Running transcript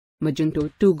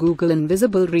Magento 2 Google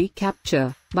Invisible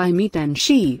ReCaptcha by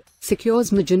Meetanshi secures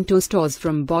Magento stores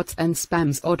from bots and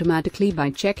spams automatically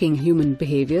by checking human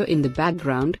behavior in the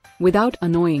background, without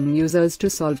annoying users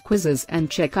to solve quizzes and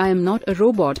check "I am not a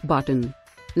robot" button.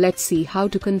 Let's see how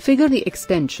to configure the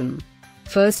extension.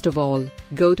 First of all,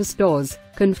 go to Stores,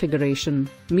 Configuration,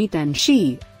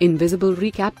 Meetanshi, Invisible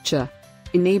ReCaptcha.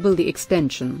 Enable the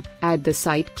extension, add the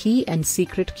site key and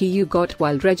secret key you got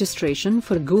while registration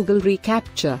for Google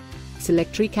ReCaptcha.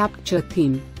 Select ReCaptcha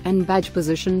theme and badge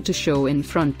position to show in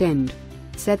front end.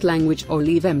 Set language or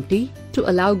leave empty to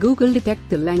allow Google detect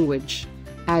the language.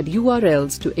 Add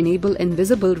URLs to enable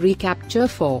Invisible ReCaptcha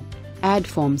for. Add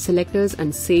form selectors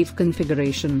and save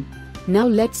configuration. Now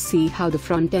let's see how the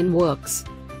front end works.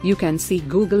 You can see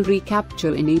Google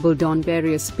ReCaptcha enabled on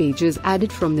various pages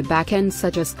added from the backend,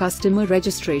 such as customer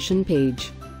registration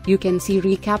page. You can see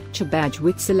ReCaptcha badge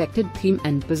with selected theme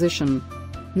and position.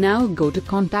 Now go to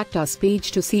Contact Us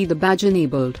page to see the badge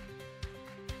enabled.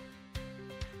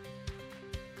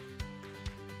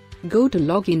 Go to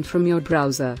Login from your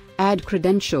browser, add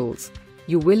credentials.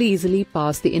 You will easily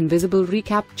pass the Invisible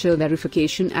ReCaptcha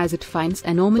verification as it finds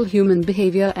a normal human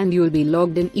behavior and you'll be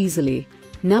logged in easily.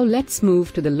 Now let's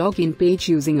move to the login page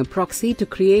using a proxy to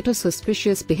create a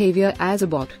suspicious behavior as a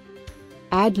bot.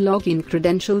 Add login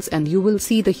credentials and you will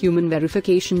see the human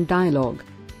verification dialog.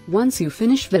 Once you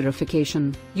finish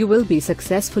verification, you will be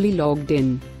successfully logged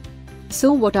in.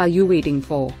 So what are you waiting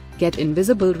for? Get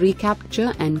Invisible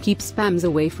ReCaptcha and keep spams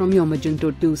away from your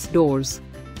Magento 2 stores.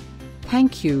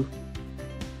 Thank you.